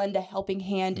able to lend a helping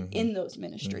hand in those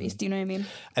ministries? Do you know what I mean?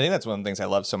 I think that's one of the things I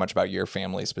love so much about your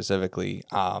family specifically,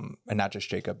 and not just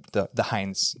Jacob, the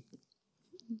Hines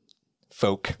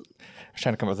folk. I was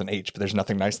trying to come up with an H, but there's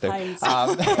nothing nice there. I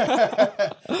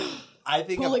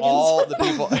think of all the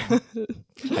people,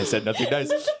 I said nothing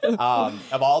nice.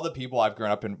 Of all the people I've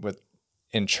grown up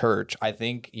in church, I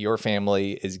think your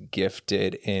family is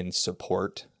gifted in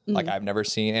support Like I've never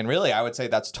seen, and really I would say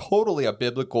that's totally a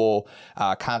biblical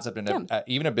concept and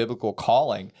even a biblical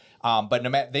calling. But no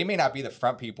matter, they may not be the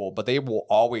front people, but they will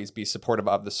always be supportive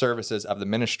of the services, of the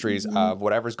ministries, of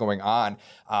whatever's going on,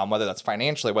 whether that's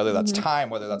financially, whether that's time,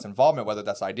 whether that's involvement, whether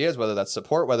that's ideas, whether that's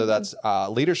support, whether that's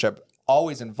leadership,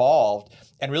 always involved.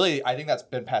 And really, I think that's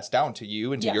been passed down to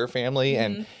you and to your family.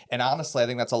 And honestly, I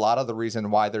think that's a lot of the reason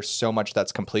why there's so much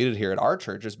that's completed here at our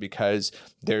church is because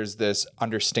there's this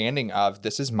understanding of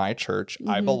this is my church.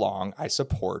 I belong. I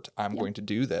support. I'm going to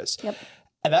do this.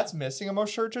 And that's missing in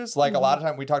most churches. Like a lot of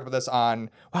time, we talked about this on,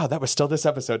 wow, that was still this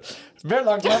episode. A very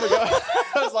long time ago.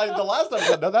 I was like, the last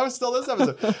episode. No, that was still this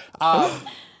episode.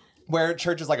 Where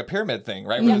church is like a pyramid thing,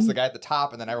 right? Where it's the guy at the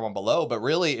top and then everyone below. But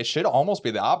really, it should almost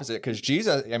be the opposite because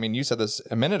Jesus, I mean, you said this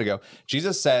a minute ago.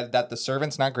 Jesus said that the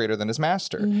servant's not greater than his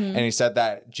master. And he said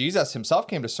that Jesus himself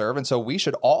came to serve. And so we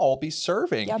should all be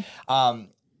serving.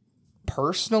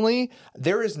 Personally,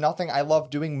 there is nothing I love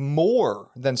doing more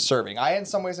than serving. I, in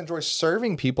some ways, enjoy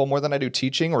serving people more than I do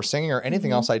teaching or singing or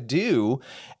anything else I do.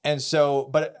 And so,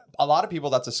 but a lot of people,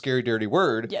 that's a scary, dirty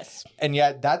word. Yes. And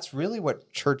yet that's really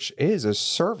what church is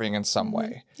serving in some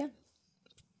way. Yeah.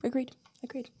 Agreed.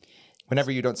 Whenever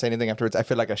you don't say anything afterwards, I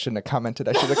feel like I shouldn't have commented.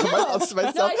 I should have come out to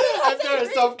myself. I said I'm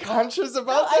very self-conscious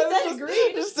about I that. said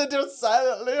agreed. Just sit there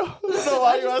silently. I don't know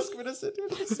why you asked me to sit here.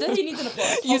 Then he needs an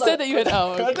applause. You said that you had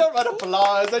I don't want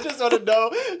applause. I just want to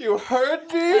know you heard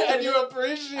me and you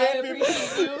appreciate me.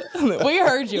 you. We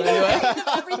heard you anyway.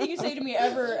 Everything you say to me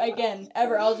ever,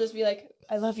 I'll just be like,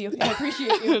 I love you. I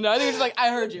appreciate you. No, I think it's like, I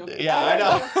heard you. Yeah, I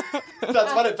know.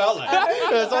 That's what it felt like.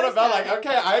 That's what it felt like.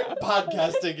 Okay, I'm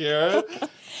podcasting here.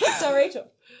 So, Rachel,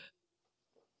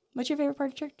 what's your favorite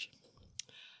part of church?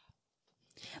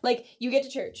 Like, you get to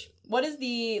church. What is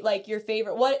your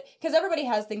favorite, because everybody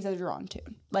has things that they're drawn to.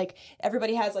 Like,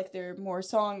 everybody has, they're more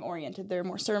song-oriented, they're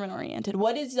more sermon-oriented.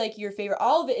 What is, your favorite?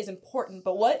 All of it is important,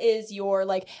 but what is your,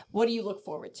 what do you look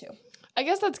forward to? I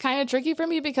guess that's kind of tricky for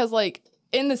me because,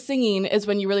 in the singing is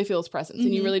when you really feel his presence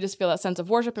and you really just feel that sense of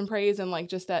worship and praise and,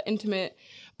 just that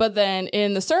but then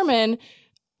in the sermon,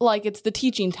 it's the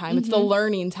teaching time, it's the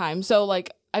learning time. So,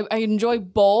 I enjoy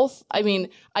both. I mean,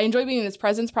 I enjoy being in his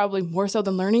presence probably more so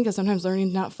than learning because sometimes learning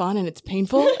is not fun and it's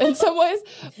painful in some ways.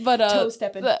 But toe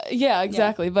stepping. Yeah,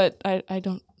 exactly. Yeah. But I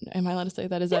don't. Am I allowed to say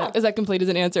that? Is that complete as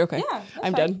an answer? Okay. Yeah,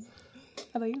 I'm done.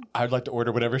 How about you? I would like to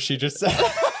order whatever she just said.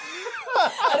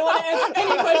 I don't want to answer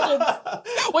any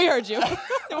questions. We heard you.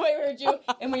 We heard you,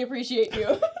 and we appreciate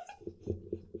you.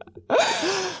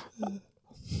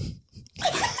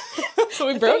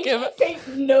 We broke him. Fake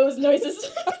nose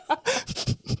noises.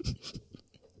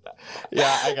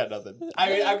 Yeah, I got nothing. I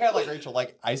mean, I'm kind of like Rachel.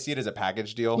 I see it as a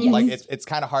package deal. Yes. It's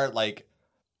kind of hard.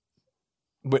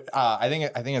 But I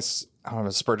think it's, I don't know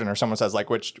if Spurgeon or someone says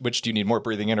which do you need more,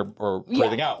 breathing in or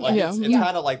breathing out? It's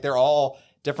kind of they're all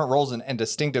different roles and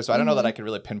distinctive. So I don't know that I could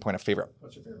really pinpoint a favorite.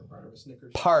 What's your favorite part of a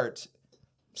Snickers?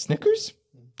 Snickers?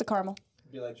 The caramel.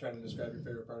 It'd be like trying to describe your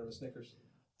favorite part of a Snickers.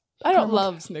 I don't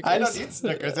love Snickers. I don't eat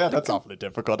Snickers. Yeah, that's awfully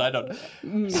difficult. I don't. I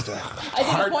think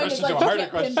the point is you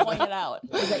can't pinpoint it out.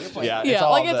 Is that your point? Yeah,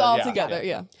 it's all together.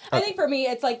 Yeah. I think for me,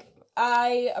 it's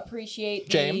I appreciate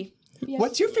James.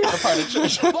 What's your favorite part of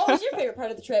church? What was your favorite part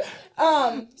of the trip?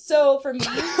 So for me,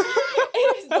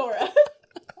 it was Dora.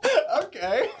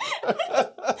 Okay.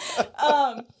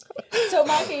 So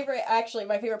my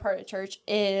favorite part of church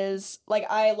is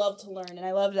I love to learn and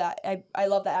I love that. I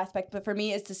love that aspect. But for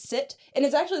me, is to sit, and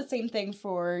it's actually the same thing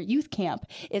for youth camp.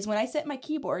 Is when I sit at my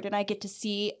keyboard and I get to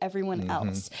see everyone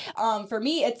else. For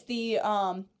me, it's the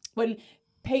when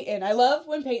Peyton. I love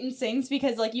when Peyton sings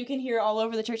because you can hear all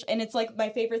over the church, and it's my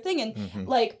favorite thing. And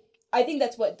I think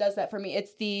that's what does that for me.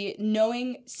 It's the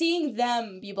seeing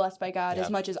them be blessed by God as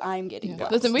much as I'm getting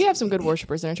blessed. Listen, we have some good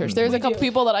worshipers in our church. There's a couple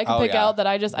people that I can pick out that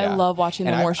I love watching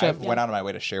them worship. I went out of my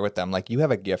way to share with them, you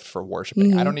have a gift for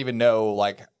worshiping. I don't even know,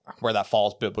 where that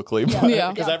falls biblically,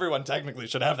 because everyone technically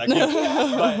should have that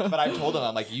gift. But I told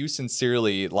them, I'm you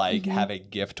sincerely have a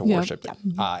gift to worship.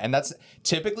 And that's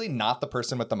typically not the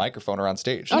person with the microphone or on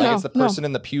stage. It's the person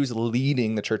in the pews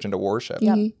leading the church into worship.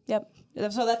 Yep.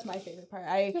 So that's my favorite part.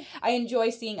 I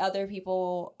enjoy seeing other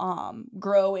people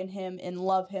grow in him and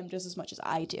love him just as much as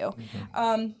I do.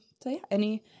 So yeah,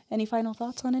 any final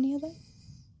thoughts on any of that?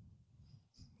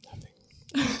 Nothing.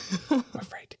 I'm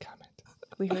afraid to comment.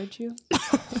 We heard you,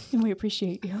 and we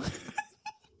appreciate you.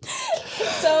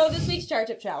 So this week's Chart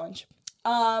Tip Challenge.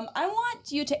 I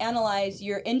want you to analyze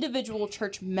your individual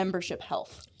church membership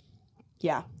health.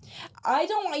 Yeah. I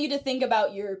don't want you to think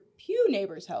about your pew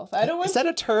neighbor's health. I don't want Is that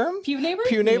a term? pew neighbor?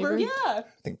 Pew neighbor? Yeah. I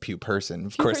think pew person.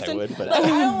 Of course person. I would, but Like, I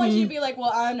don't want you to be like,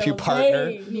 well, I know Pew partner.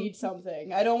 they need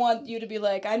something. I don't want you to be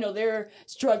like, I know they're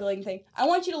struggling thing. I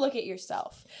want you to look at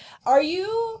yourself. Are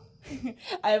you...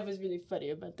 I was really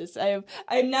funny about this. I'm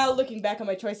now looking back on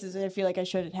my choices and I feel like I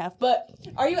shouldn't have. But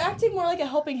are you acting more like a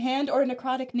helping hand or a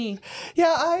necrotic knee?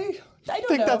 yeah, I don't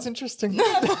think know. that's interesting.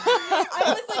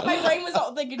 I was like, my brain was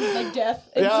all thinking like death.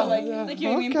 And Yeah, so like, yeah. like, you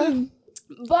know what I mean?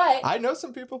 Okay. But I know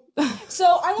some people.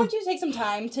 so I want you to take some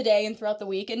time today and throughout the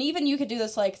week, and even you could do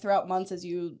this like throughout months as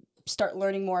you start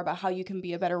learning more about how you can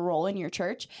be a better role in your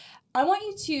church. I want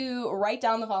you to write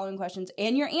down the following questions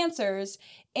and your answers,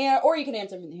 or you can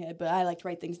answer them in your head, but I like to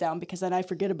write things down because then I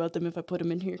forget about them if I put them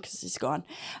in here because it's gone.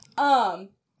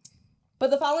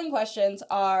 But the following questions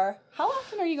are, how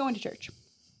often are you going to church?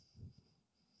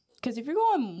 Because if you're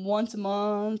going once a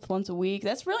month, once a week,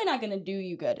 that's really not going to do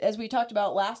you good. As we talked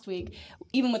about last week,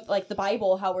 even with like the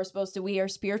Bible, how we are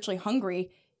spiritually hungry.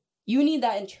 You need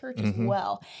that in church as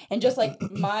well. And just like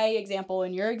my example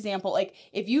and your example, like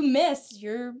if you miss,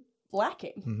 you're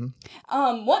lacking.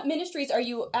 What ministries are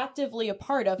you actively a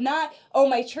part of? Not, oh,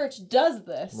 my church does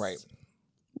this. Right.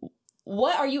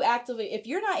 What are you actively, if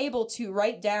you're not able to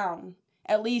write down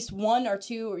at least 1 or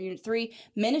 2 or 3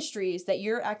 ministries that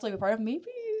you're actively a part of, maybe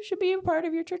you should be a part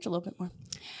of your church a little bit more.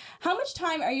 How much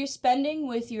time are you spending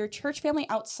with your church family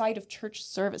outside of church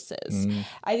services?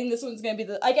 I think this one's going to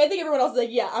be I think everyone else is like,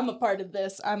 yeah, I'm a part of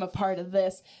this.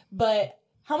 But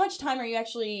how much time are you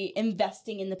actually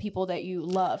investing in the people that you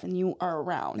love and you are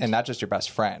around? And not just your best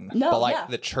friend, No, but like yeah.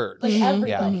 the church. Like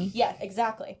everybody. Yeah,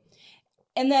 exactly.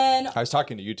 And then I was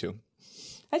talking to you two.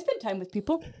 I spend time with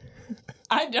people.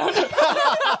 I don't.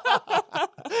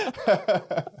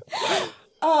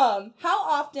 How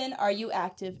often are you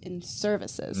active in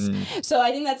services? So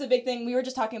I think that's a big thing. We were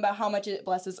just talking about how much it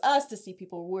blesses us to see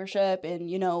people worship and,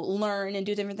 learn and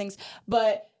do different things.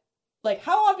 But like,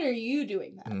 how often are you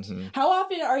doing that? How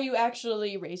often are you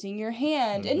actually raising your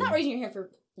hand? And not raising your hand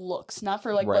for looks, not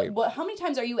for like, Right. but how many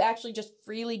times are you actually just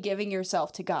freely giving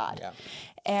yourself to God? Yeah.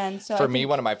 And so For me,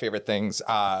 one of my favorite things,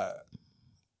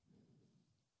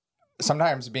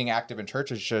 sometimes being active in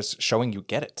church is just showing you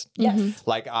get it. Yes.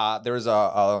 Like there was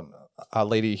a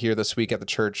lady here this week at the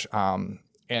church,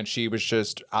 and she was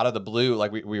just out of the blue,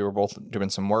 like we were both doing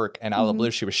some work, and out of the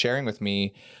blue, she was sharing with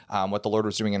me what the Lord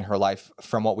was doing in her life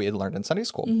from what we had learned in Sunday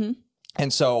school.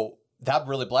 And so that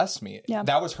really blessed me. Yeah.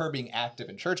 That was her being active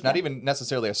in church, not even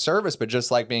necessarily a service, but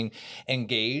just like being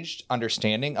engaged,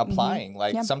 understanding, applying.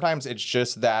 Like sometimes it's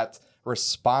just that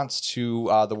response to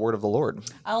the word of the Lord.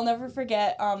 I'll never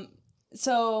forget.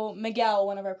 So Miguel,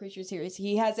 one of our preachers here,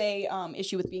 he has a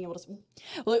issue with being able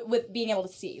to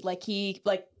see. Like he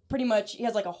pretty much he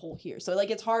has like a hole here, so like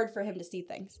it's hard for him to see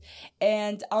things.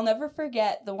 And I'll never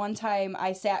forget the one time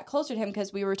I sat closer to him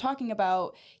because we were talking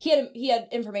about he had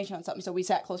information on something, so we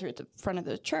sat closer at the front of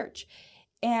the church,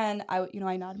 and I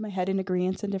nodded my head in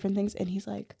agreement and different things, and he's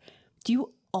like, "Do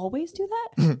you always do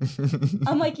that?"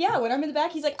 I'm like, "Yeah, when I'm in the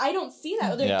back." He's like, "I don't see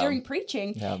that during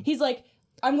preaching." Yeah. He's like,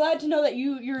 "I'm glad to know that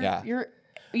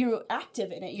you're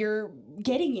active in it. You're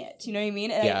getting it." You know what I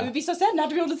mean? And it would be so sad not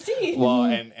to be able to see. Well,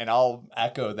 and I'll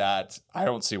echo that. I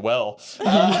don't see well.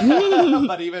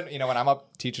 But even, when I'm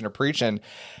up teaching or preaching,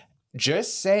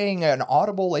 just saying an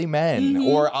audible amen,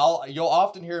 or you'll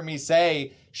often hear me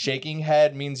say, shaking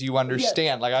head means you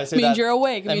understand. Like I say means that. you're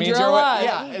awake. That means you're alive.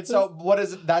 Yeah. And so what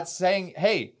is that saying?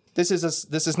 Hey, this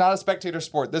is not a spectator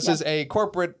sport. This is a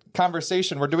corporate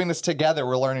conversation. We're doing this together.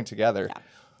 We're learning together. Yeah.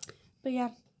 But yeah,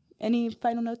 any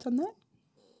final notes on that?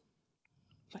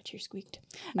 Watch your squeaked.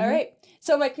 All right.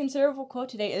 So my considerable quote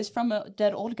today is from a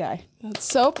dead old guy. That's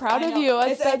so proud I of know.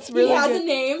 you. That's really he has good. a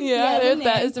name. Yeah,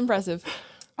 that is impressive.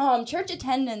 Church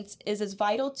attendance is as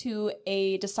vital to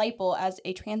a disciple as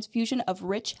a transfusion of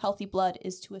rich, healthy blood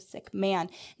is to a sick man.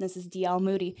 And this is D.L.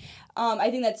 Moody. I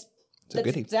think that's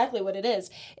exactly what it is.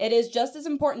 It is just as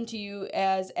important to you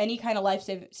as any kind of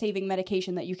life-saving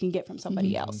medication that you can get from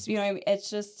somebody else. You know what I mean? It's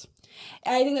just...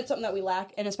 And I think that's something that we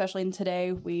lack, and especially in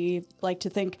today, we like to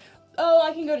think, oh,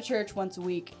 I can go to church once a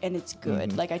week, and it's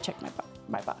good. Like, I check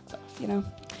my box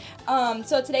off,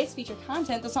 So today's featured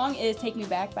content, the song is Take Me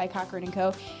Back by Cochran &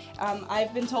 Co.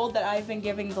 I've been told that I've been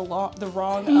giving the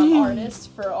wrong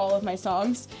artist for all of my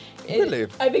songs. Really?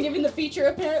 I've been giving the feature,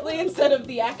 apparently, instead of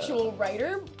the actual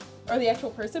writer or the actual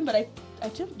person, but I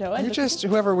don't know. You're just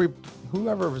whoever we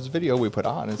whoever's video we put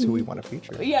on is who we want to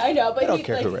feature. Yeah, I know, but I don't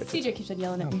care who writes CJ keeps on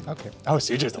yelling at me. Okay. Oh,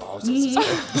 CJ's the boss.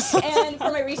 And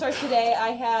for my resource today, I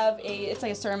have it's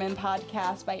like a sermon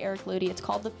podcast by Eric Ludy. It's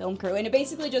called The Film Crew, and it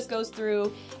basically just goes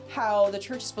through how the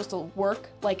church is supposed to work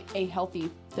like a healthy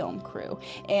film crew,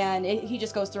 and he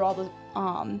just goes through all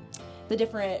the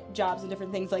different jobs and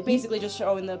different things, like basically just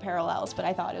showing the parallels. But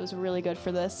I thought it was really good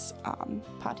for this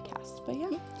podcast. But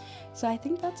yeah, so I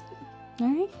think that's it. All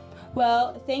right.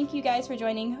 Well, thank you guys for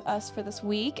joining us for this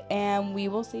week, and we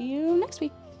will see you next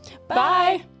week. Bye.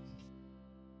 Bye.